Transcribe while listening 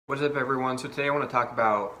What's up, everyone? So today I want to talk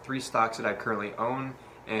about three stocks that I currently own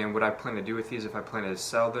and what I plan to do with these, if I plan to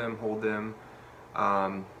sell them, hold them.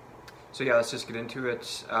 Um, so yeah, let's just get into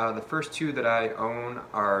it. The first two that I own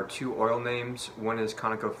are two oil names. One is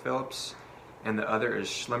ConocoPhillips and the other is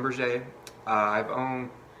Schlumberger. I've owned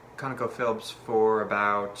ConocoPhillips for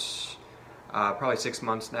about probably 6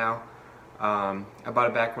 months now. I bought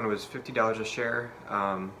it back when it was $50 a share.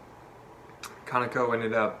 Conoco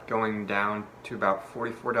ended up going down to about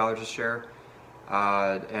 $44 a share,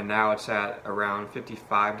 and now it's at around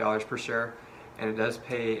 $55 per share, and it does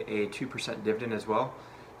pay a 2% dividend as well,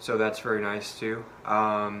 so that's very nice too.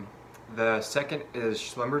 The second is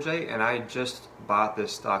Schlumberger, and I just bought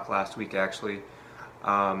this stock last week actually.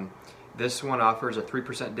 This one offers a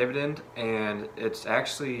 3% dividend, and it's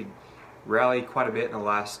actually rallied quite a bit in the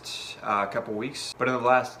last couple weeks, but in the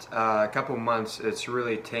last couple months it's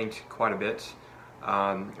really tanked quite a bit,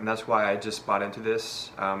 and that's why I just bought into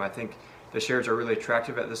this. I think the shares are really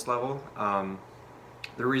attractive at this level.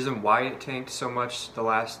 The reason why it tanked so much the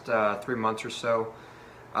last 3 months or so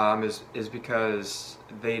is because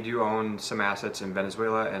they do own some assets in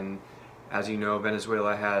Venezuela, and as you know,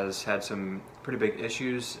 Venezuela has had some pretty big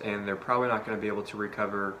issues, and they're probably not going to be able to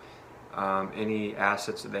recover any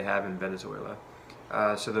assets that they have in Venezuela.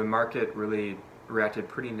 So the market really reacted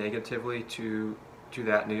pretty negatively to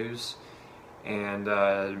that news, and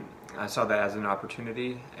I saw that as an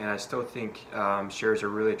opportunity, and I still think shares are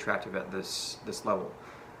really attractive at this level.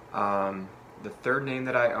 The third name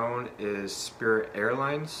that I own is Spirit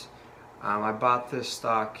Airlines. I bought this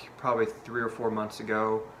stock probably 3 or 4 months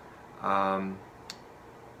ago.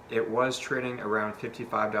 It was trading around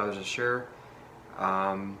 $55 a share.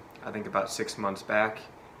 I think about 6 months back.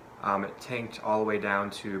 It tanked all the way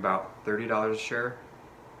down to about $30 a share,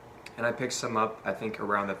 and I picked some up I think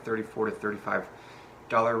around the $34 to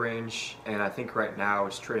 $35 range, and I think right now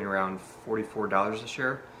it's trading around $44 a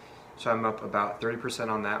share, so I'm up about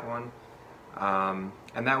 30% on that one.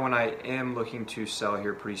 And that one I am looking to sell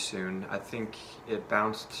here pretty soon. I think it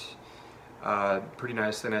bounced pretty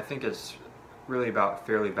nicely, and I think it's really about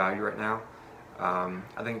fairly valued right now.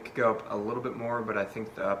 I think it could go up a little bit more, but I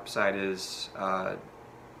think the upside is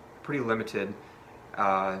pretty limited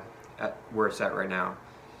at where it's at right now.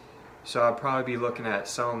 So I'll probably be looking at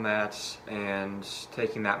selling that and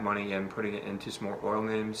taking that money and putting it into some more oil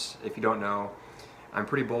names. If you don't know, I'm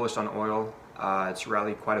pretty bullish on oil. It's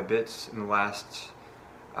rallied quite a bit in the last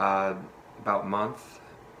about month.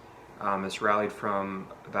 It's rallied from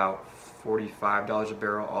about $45 a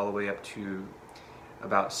barrel all the way up to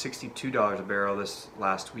about $62 a barrel this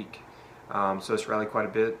last week. So it's rallied quite a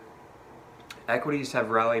bit. Equities have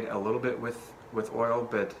rallied a little bit with oil,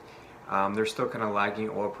 but they're still kind of lagging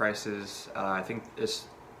oil prices. I think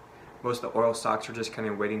most of the oil stocks are just kind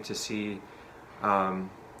of waiting to see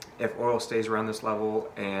if oil stays around this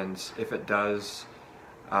level, and if it does,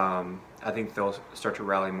 I think they'll start to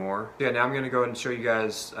rally more. Yeah, now I'm going to go ahead and show you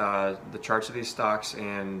guys the charts of these stocks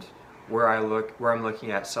and where I'm looking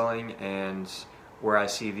at selling and where I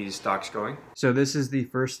see these stocks going. So this is the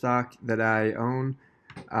first stock that I own.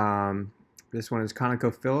 This one is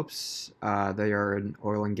ConocoPhillips. They are an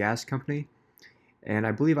oil and gas company, and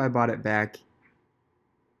I believe I bought it back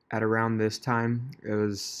at around this time. It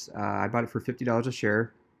was I bought it for $50 a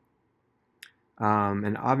share,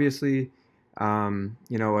 and obviously,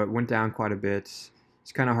 you know, it went down quite a bit.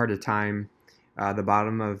 It's kind of hard to time the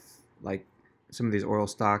bottom of like some of these oil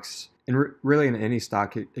stocks, and really in any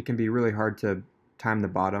stock, it can be really hard to time the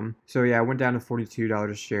bottom. So yeah, I went down to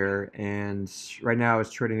 $42 a share, and right now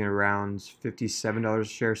it's trading at around $57 a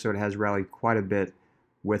share, so it has rallied quite a bit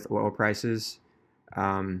with oil prices.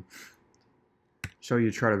 Show you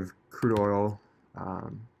a chart of crude oil.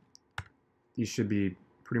 These should be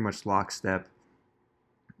pretty much lockstep.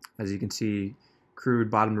 As you can see,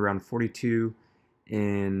 crude bottomed around 42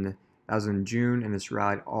 that was in June, and it's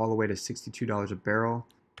rallied all the way to $62 a barrel,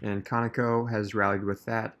 and Conoco has rallied with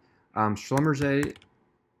that. Schlumberger,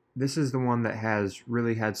 this is the one that has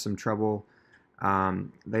really had some trouble.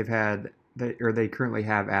 They currently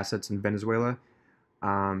have assets in Venezuela,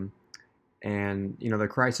 and you know, the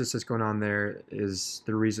crisis that's going on there is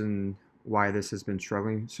the reason why this has been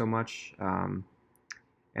struggling so much. And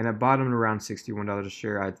it bottomed around $61 a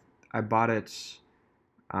share. I bought it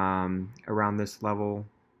around this level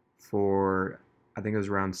for, I think it was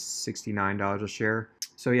around $69 a share.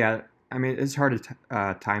 So yeah, I mean, it's hard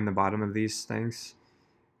to time the bottom of these things.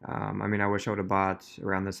 I mean, I wish I would have bought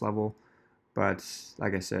around this level, but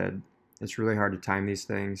like I said, it's really hard to time these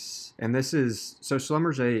things. And so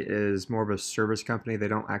Schlumberger is more of a service company. They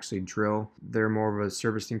don't actually drill. They're more of a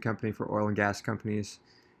servicing company for oil and gas companies.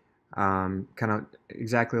 kind of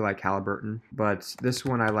exactly like Halliburton. But this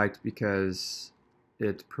one I liked because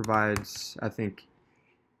it provides, I think,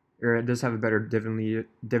 or it does have a better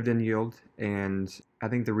dividend yield, and I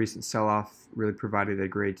think the recent sell-off really provided a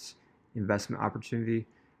great investment opportunity.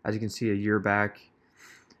 As you can see, a year back,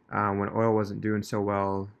 when oil wasn't doing so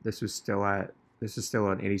well, this is still an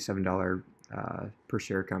 $87 per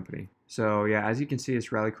share company. So yeah, as you can see,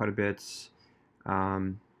 it's rallied quite a bit.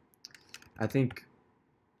 Um, I think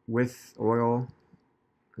with oil,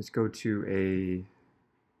 let's go to a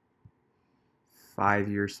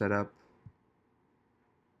 5-year setup.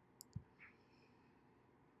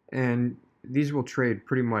 And these will trade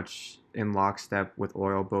pretty much in lockstep with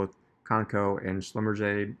oil, both Conoco and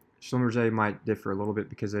Schlumberger. Schlumberger might differ a little bit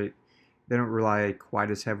because they don't rely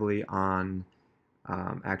quite as heavily on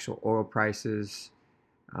actual oil prices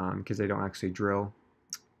because they don't actually drill.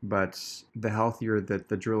 But the healthier that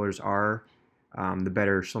the drillers are, the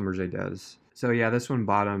better Schlumberger does. So yeah, this one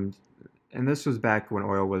bottomed, and this was back when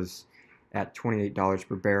oil was at $28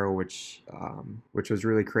 per barrel, which was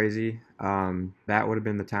really crazy. That would have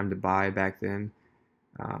been the time to buy back then,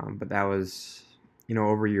 but that was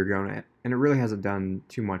over a year ago, and it really hasn't done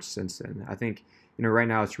too much since then. I think right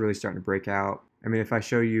now it's really starting to break out. I mean, if I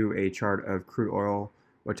show you a chart of crude oil,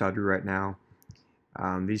 which I'll do right now,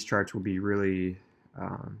 these charts will be really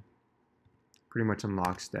pretty much in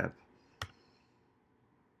lockstep.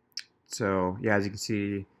 So yeah, as you can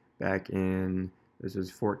see, back in this was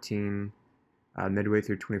 14, midway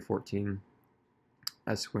through 2014,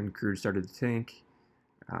 that's when crude started to tank.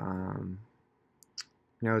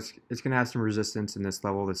 It's going to have some resistance in this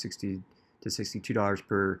level, the $60 to $62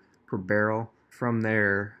 per barrel. From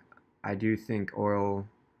there, I do think oil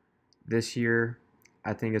this year,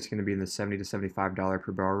 I think it's going to be in the $70 to $75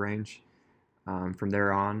 per barrel range. From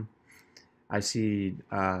there on, I see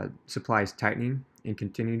supplies tightening and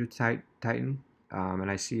continuing to tighten,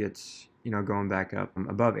 and I see it's going back up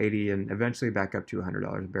above 80 and eventually back up to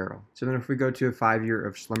 $100 a barrel. So then if we go to a 5-year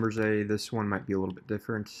of Schlumberger, this one might be a little bit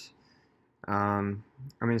different. I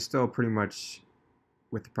mean, it's still pretty much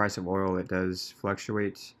with the price of oil, it does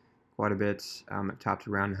fluctuate quite a bit. It topped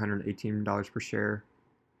around $118 per share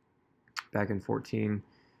back in 14.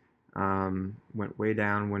 Went way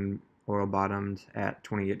down when oil bottomed at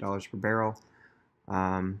 $28 per barrel.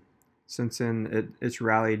 Since then, it's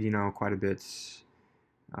rallied, quite a bit.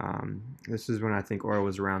 This is when I think oil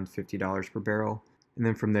was around $50 per barrel, and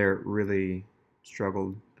then from there, it really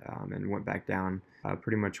struggled and went back down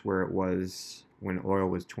pretty much where it was when oil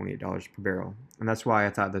was $28 per barrel. And that's why I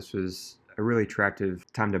thought this was a really attractive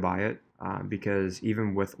time to buy it, because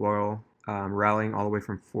even with oil rallying all the way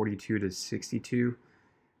from 42 to 62,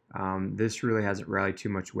 this really hasn't rallied too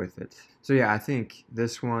much with it. So yeah, I think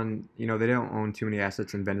this one, they don't own too many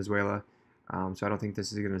assets in Venezuela, so I don't think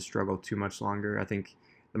this is going to struggle too much longer. I think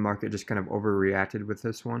the market just kind of overreacted with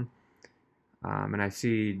this one, and I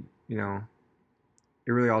see,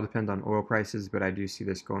 it really all depends on oil prices, but I do see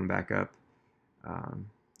this going back up, at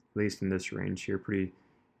least in this range here, pretty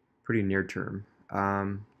near term.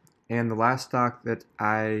 And the last stock that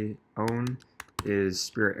I own is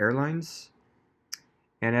Spirit Airlines.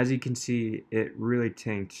 And as you can see, it really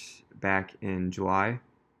tanked back in July,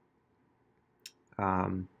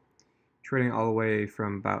 trading all the way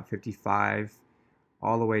from about 55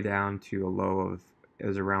 all the way down to a low of, it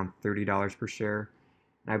was around $30 per share.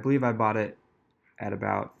 And I believe I bought it at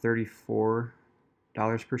about $34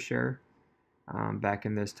 per share back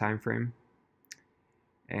in this time frame.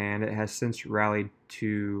 And it has since rallied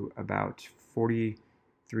to about $43,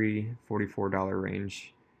 $44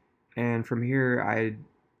 range. And from here, I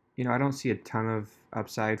don't see a ton of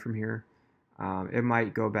upside from here. It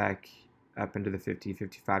might go back up into the $50,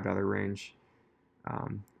 $55 range.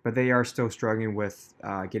 But they are still struggling with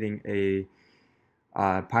getting a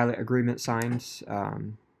pilot agreement signed.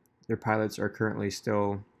 Their pilots are currently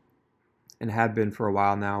still, and have been for a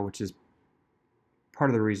while now, which is part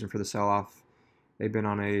of the reason for the sell-off. They've been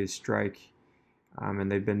on a strike, and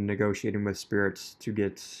they've been negotiating with Spirit to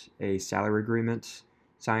get a salary agreement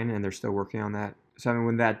signed, and they're still working on that. So I mean,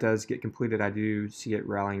 when that does get completed, I do see it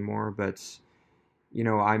rallying more, but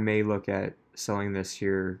I may look at selling this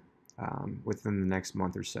here within the next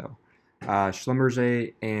month or so.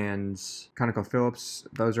 Schlumberger and ConocoPhillips,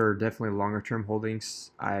 those are definitely longer term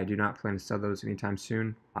holdings. I do not plan to sell those anytime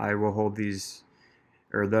soon. I will hold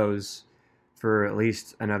those for at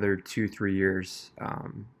least another 2-3 years,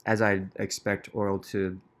 as I expect oil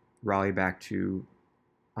to rally back to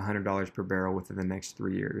 $100 per barrel within the next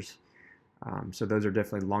 3 years. So those are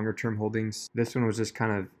definitely longer term holdings. This one was just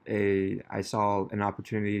kind of I saw an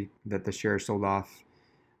opportunity that the shares sold off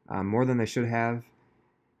more than they should have,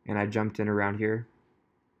 and I jumped in around here,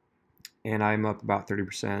 and I'm up about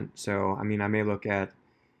 30%. So I mean, I may look at,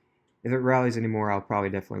 if it rallies anymore, I'll probably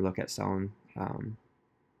definitely look at selling.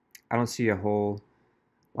 I don't see a whole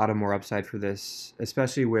lot of more upside for this,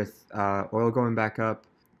 especially with oil going back up.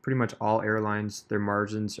 Pretty much all airlines, their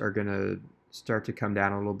margins are going to start to come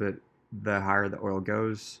down a little bit the higher the oil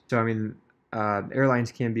goes. So I mean,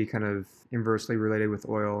 airlines can be kind of inversely related with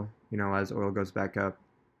oil. You know, as oil goes back up,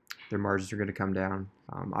 their margins are going to come down.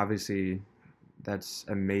 Obviously, that's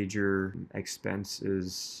a major expense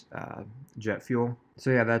is jet fuel. So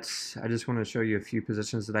yeah, I just want to show you a few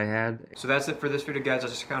positions that I had. So that's it for this video, guys. I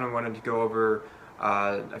just kind of wanted to go over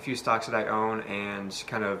a few stocks that I own and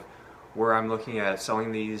kind of where I'm looking at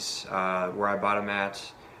selling these, where I bought them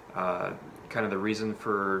at, kind of the reason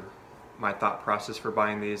for my thought process for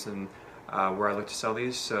buying these, and where I look to sell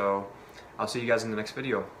these. So I'll see you guys in the next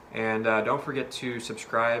video. And don't forget to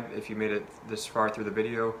subscribe if you made it this far through the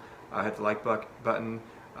video. Hit the like button.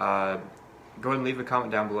 Go ahead and leave a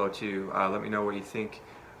comment down below too. Let me know what you think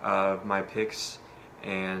of my picks.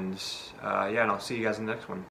 And yeah, and I'll see you guys in the next one.